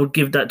I would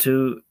give that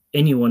to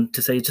anyone,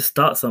 to say, just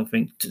start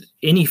something,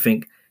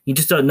 anything. You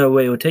just don't know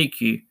where it will take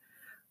you.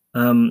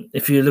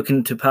 If you're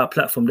looking to Power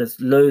Platform, there's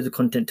loads of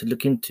content to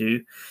look into.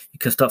 You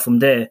can start from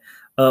there,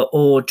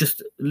 or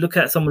just look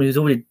at someone who's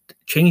already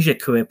changed their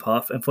career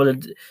path and follow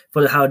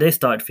how they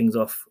started things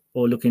off,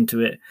 or look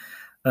into it.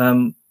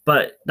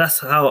 But that's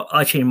how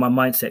I changed my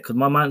mindset, because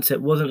my mindset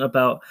wasn't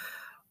about,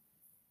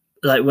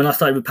 like, when I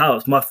started with Power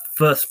Ups, my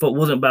first thought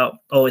wasn't about,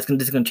 oh, this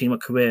is going to change my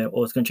career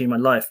or it's going to change my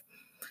life.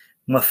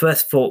 My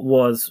first thought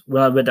was,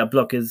 when I read that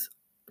blog, is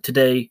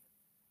today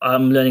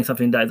I'm learning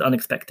something that is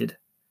unexpected.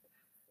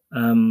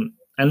 And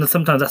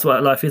sometimes that's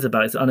what life is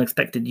about. It's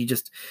unexpected.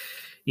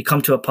 You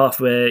come to a path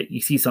where you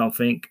see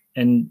something,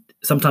 and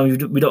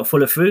sometimes we don't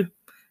follow through.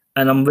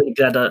 And I'm really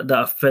glad that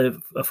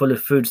I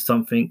followed through to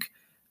something,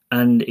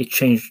 and it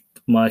changed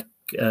my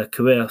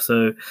career.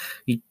 So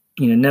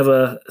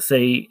never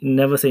say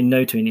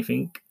no to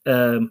anything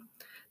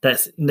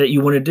that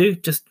you want to do.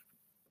 Just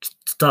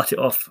start it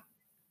off.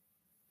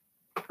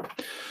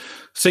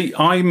 See,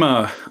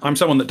 I'm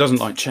someone that doesn't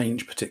like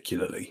change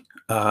particularly,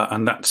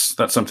 and that's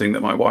something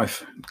that my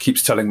wife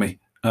keeps telling me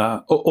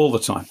all the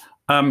time.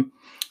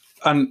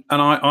 And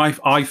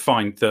I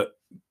find that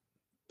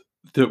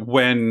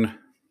when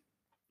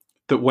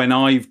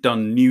I've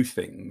done new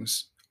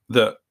things,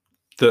 that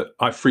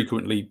I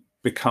frequently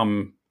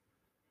become,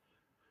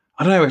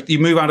 I don't know, you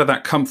move out of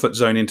that comfort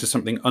zone into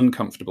something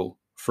uncomfortable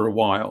for a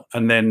while,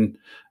 and then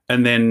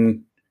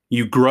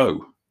you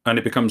grow and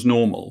it becomes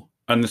normal,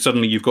 and then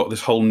suddenly you've got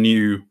this whole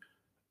new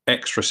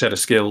extra set of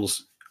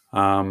skills.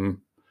 And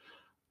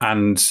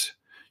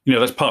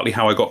that's partly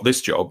how I got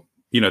this job,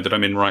 that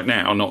I'm in right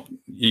now, not,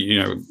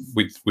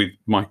 with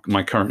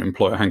my current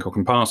employer, Hancock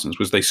and Parsons,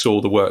 was they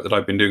saw the work that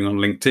I've been doing on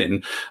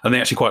LinkedIn, and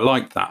they actually quite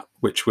liked that,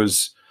 which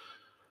was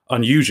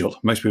unusual.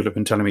 Most people have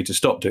been telling me to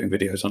stop doing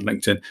videos on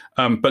LinkedIn,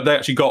 but they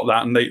actually got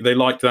that, and they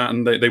liked that,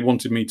 and they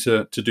wanted me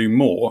to do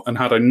more. And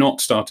had I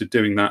not started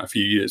doing that a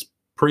few years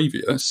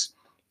previous,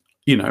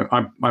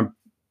 I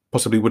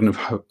possibly wouldn't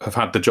have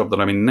had the job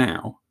that I'm in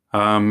now.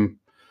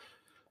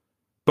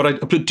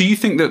 But do you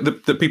think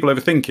that people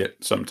overthink it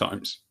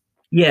sometimes?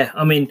 Yeah,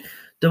 I mean,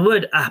 the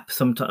word app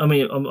sometimes, I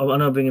mean, I know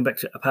I'm bringing it back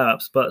to Power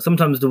Ups, but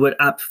sometimes the word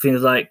app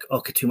feels like,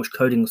 okay, too much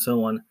coding and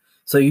so on.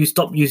 So you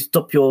stop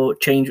your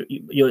change,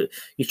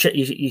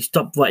 you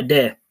stop right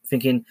there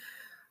thinking,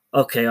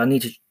 okay, I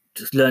need to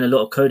just learn a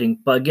lot of coding.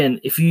 But again,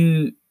 if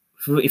you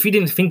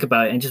didn't think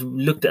about it and just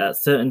looked at a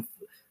certain,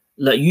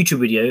 like, YouTube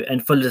video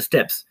and follow the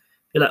steps,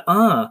 you're like,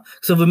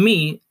 so for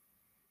me,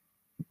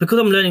 because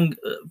I'm learning,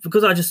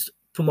 because I just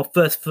put my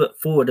first foot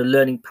forward of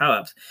learning Power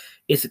Ups,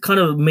 it's kind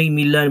of made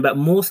me learn about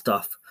more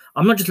stuff.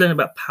 I'm not just learning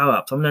about Power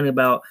Ups. I'm learning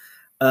about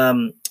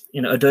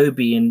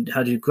Adobe and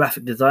how to do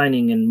graphic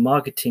designing and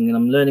marketing, and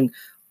I'm learning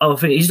other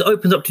things. It just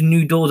opens up to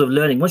new doors of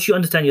learning. Once you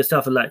understand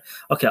yourself and, like,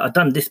 okay, I've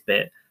done this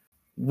bit.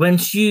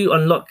 Once you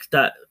unlock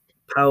that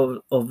power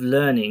of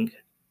learning,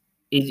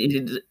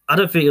 I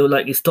don't feel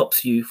like it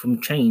stops you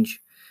from change.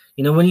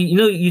 When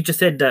you just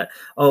said that,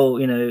 I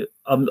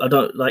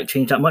don't like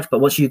change that much,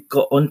 but once you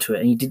got onto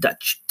it and you did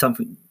that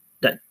something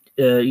that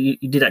you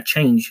did that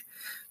change,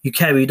 you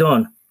carried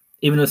on,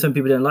 even though some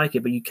people don't like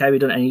it, but you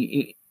carried on and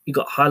you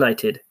got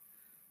highlighted,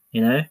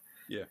 Yeah.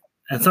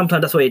 And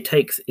sometimes that's what it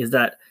takes, is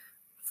that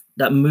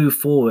move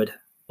forward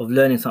of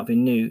learning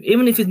something new,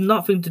 even if it's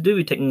nothing to do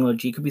with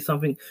technology. It could be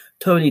something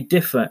totally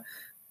different.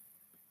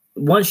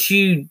 Once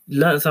you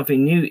learn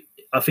something new,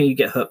 I think you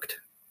get hooked,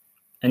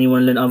 and you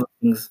want to learn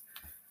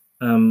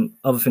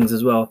other things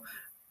as well.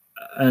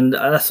 And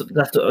that's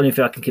the only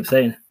thing I can keep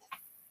saying.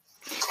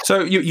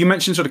 So you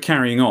mentioned sort of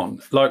carrying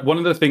on. Like, one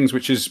of the things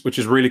which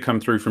has really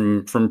come through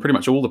from pretty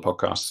much all the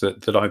podcasts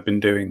that I've been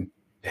doing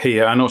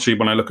here, and actually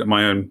when I look at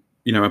my own,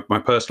 my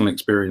personal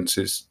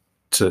experiences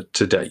to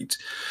date,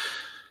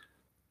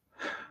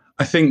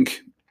 I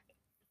think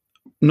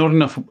not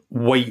enough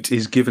weight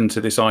is given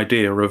to this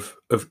idea of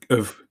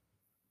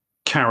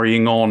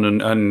carrying on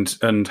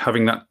and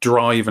having that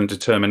drive and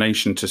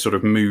determination to sort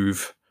of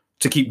move,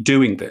 to keep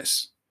doing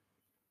this.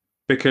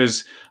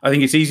 Because I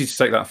think it's easy to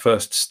take that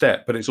first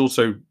step, but it's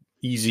also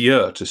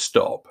easier to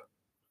stop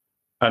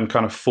and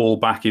kind of fall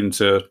back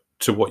into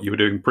what you were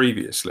doing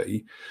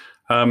previously.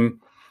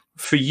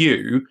 For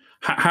you,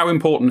 how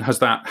important has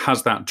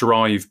that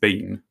drive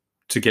been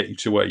to get you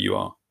to where you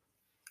are?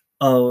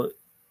 Oh,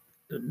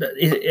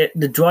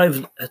 the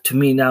drive to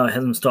me now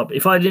hasn't stopped.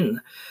 If I didn't,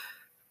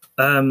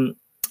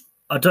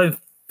 I don't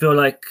feel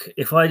like,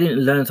 if I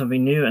didn't learn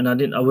something new and I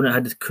wouldn't have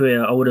had this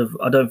career,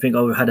 I don't think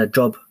I would have had a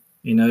job.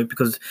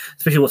 Because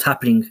especially what's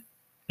happening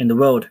in the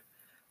world,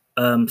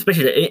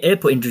 especially the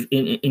airport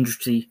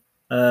industry,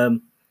 where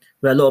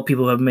a lot of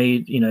people have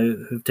made,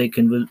 who've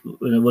taken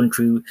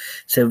voluntary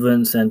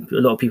severance, and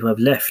a lot of people have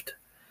left.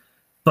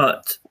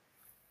 But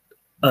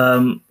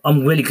I'm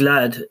really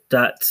glad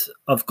that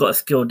I've got a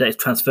skill that is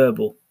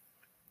transferable,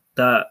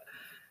 that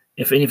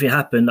if anything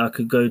happened, I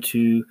could go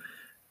to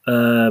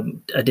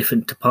a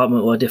different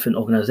department or a different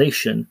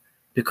organization,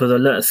 because I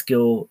learned a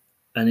skill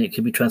and it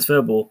can be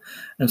transferable.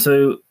 And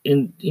so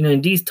in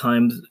these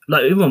times,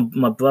 like, even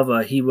my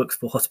brother, he works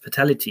for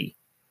hospitality.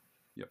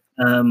 Yep.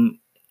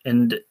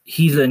 And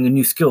he's learning a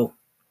new skill,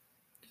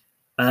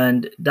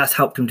 and that's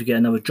helped him to get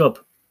another job.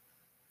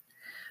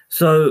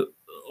 So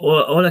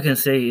all I can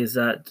say is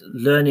that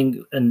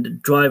learning and the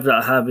drive that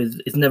I have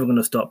is never going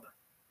to stop.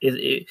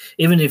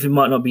 Even if it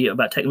might not be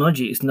about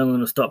technology, it's never going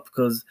to stop,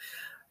 because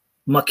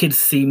my kids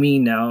see me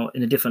now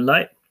in a different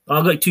light.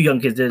 I've got two young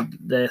kids;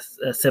 they're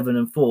 7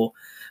 and 4,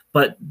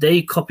 but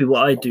they copy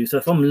what I do. So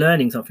if I'm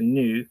learning something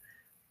new,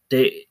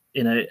 they,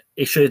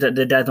 it shows that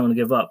their dad's not going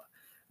to give up.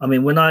 I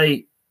mean, when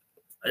I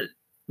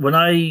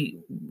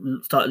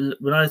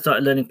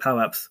started learning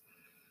Power Apps,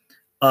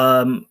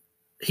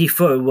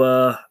 Heathrow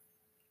were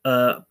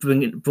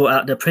brought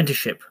out the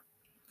apprenticeship,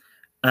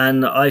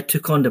 and I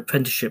took on the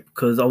apprenticeship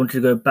because I wanted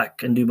to go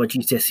back and do my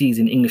GCSEs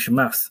in English and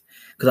maths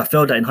because I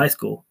failed that in high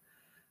school.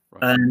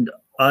 Right. And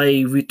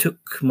I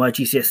retook my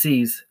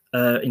GCSEs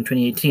in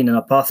 2018 and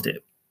I passed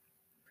it.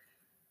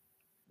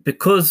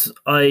 Because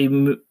I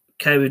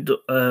wanted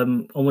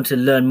to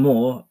learn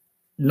more,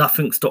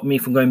 nothing stopped me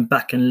from going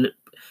back and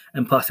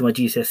passing my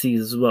GCSEs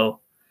as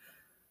well.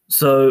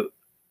 So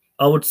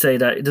I would say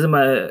that it doesn't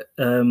matter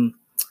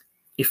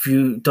if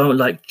you don't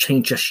like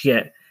change just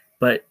yet,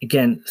 but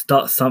again,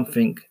 start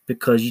something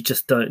because you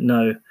just don't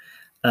know.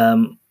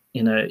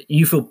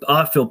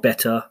 I feel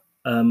better.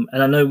 And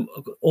I know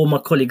all my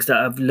colleagues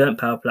that have learned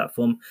Power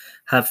Platform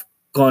have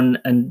gone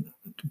and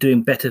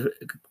doing better,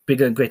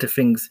 bigger and greater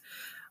things.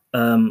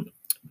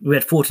 We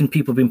had 14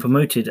 people being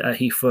promoted at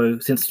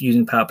Heathrow since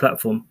using Power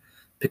Platform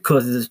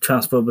because it's a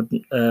transferable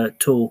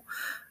tool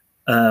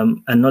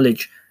and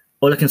knowledge.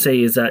 All I can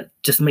say is that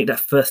just make that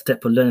first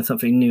step of learning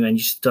something new, and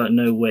you just don't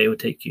know where it will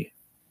take you.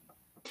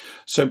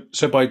 So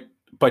by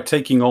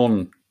taking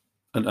on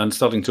and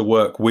starting to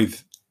work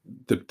with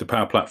the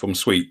Power Platform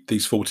suite,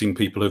 these 14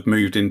 people have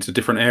moved into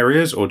different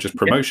areas, or just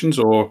promotions,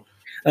 or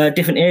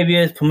different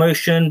areas,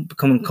 promotion,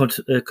 becoming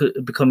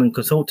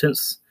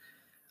consultants.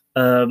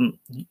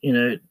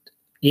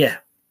 Yeah,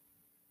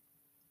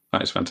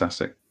 that is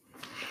fantastic.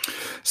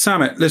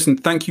 Samit, listen,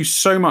 thank you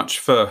so much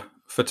for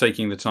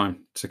taking the time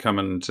to come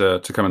and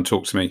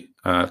talk to me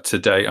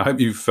today. I hope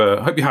you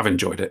have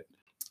enjoyed it,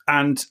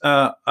 and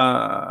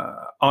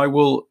I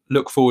will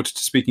look forward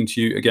to speaking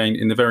to you again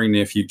in the very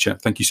near future.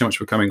 Thank you so much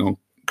for coming on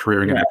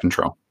Careering Out of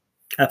Control.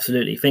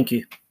 Absolutely, thank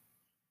you.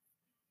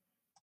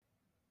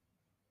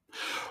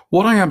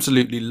 What I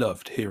absolutely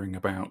loved hearing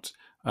about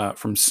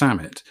from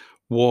Samit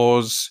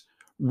was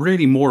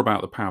really more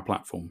about the Power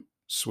Platform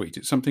suite.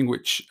 It's something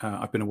which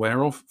I've been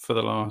aware of for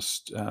the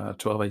last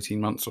 12, 18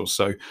 months or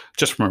so,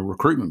 just from a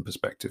recruitment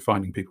perspective,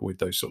 finding people with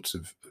those sorts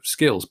of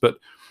skills. But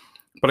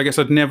I guess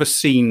I'd never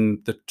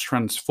seen the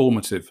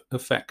transformative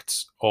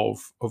effects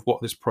of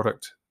what this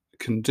product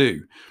can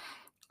do.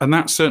 And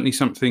that's certainly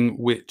something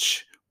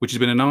which has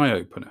been an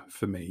eye-opener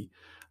for me,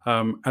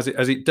 as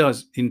it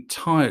does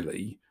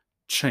entirely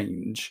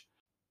change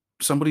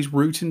somebody's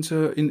route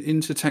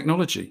into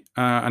technology,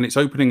 and it's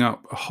opening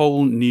up a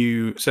whole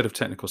new set of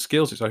technical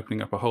skills. It's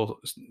opening up a whole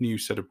new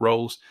set of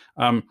roles,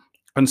 and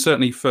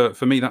certainly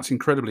for me, that's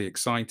incredibly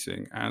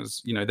exciting.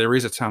 As you know, there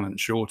is a talent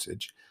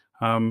shortage,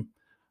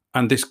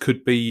 and this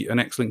could be an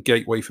excellent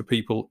gateway for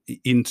people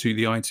into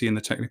the IT and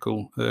the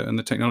technical and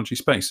the technology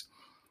space.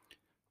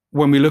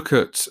 When we look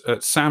at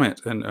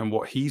Samit and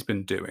what he's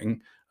been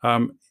doing,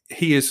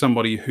 he is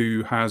somebody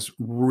who has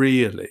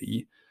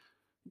really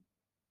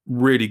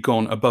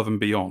gone above and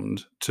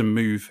beyond to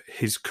move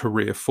his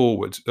career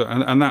forward,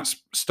 and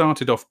that's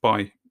started off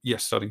by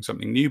studying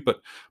something new,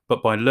 but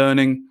by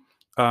learning.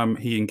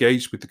 He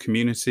engaged with the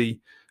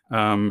community,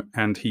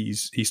 and he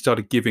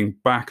started giving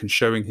back and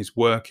showing his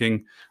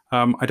working.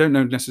 I don't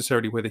know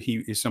necessarily whether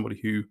he is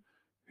somebody who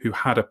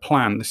had a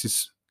plan. This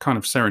is kind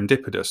of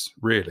serendipitous,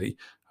 really.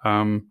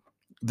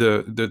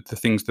 The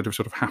things that have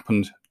sort of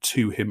happened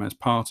to him as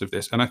part of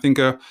this, and I think,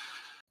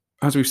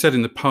 as we've said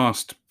in the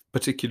past,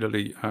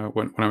 particularly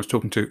when I was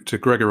talking to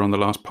Gregor on the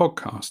last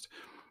podcast,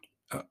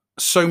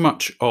 so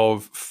much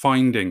of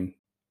finding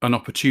an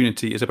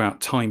opportunity is about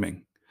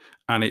timing,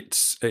 and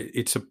it's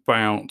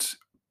about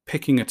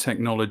picking a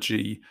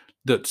technology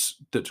that's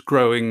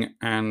growing.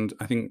 And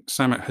I think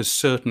Samit has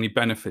certainly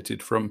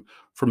benefited from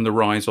the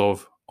rise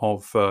of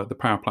the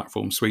Power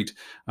Platform suite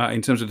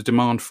in terms of the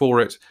demand for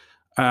it,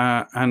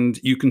 and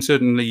you can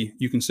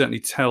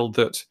certainly tell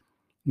that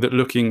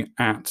looking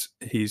at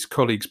his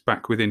colleagues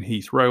back within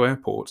Heathrow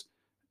Airport,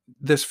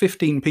 there's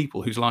 15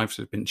 people whose lives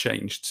have been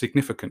changed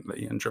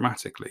significantly and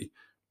dramatically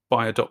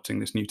by adopting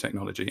this new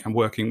technology and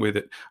working with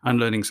it and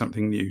learning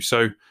something new.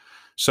 So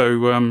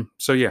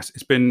yes,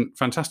 it's been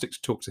fantastic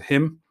to talk to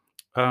him,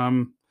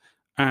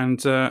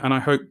 and I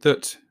hope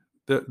that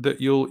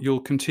you'll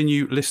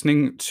continue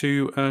listening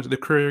to the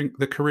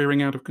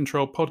Careering Out of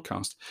Control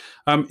podcast.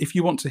 If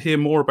you want to hear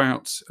more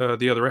about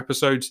the other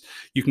episodes,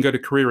 you can go to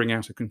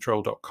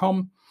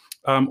careeringoutofcontrol.com,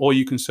 or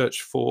you can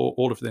search for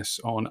all of this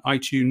on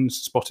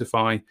iTunes,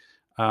 Spotify,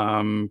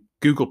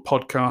 Google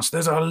Podcasts.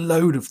 There's a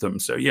load of them.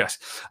 So yes,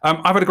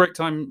 I've had a great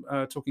time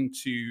talking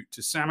to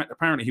Samit.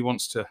 Apparently, he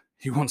wants to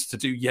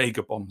do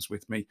Jaeger bombs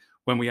with me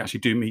when we actually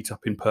do meet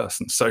up in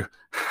person. So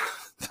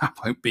that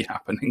won't be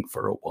happening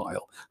for a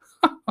while.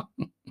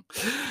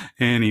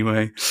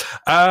 Anyway,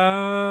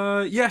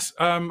 yes,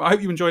 I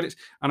hope you enjoyed it,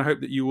 and I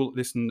hope that you will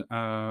listen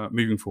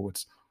moving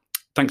forwards.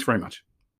 Thanks very much.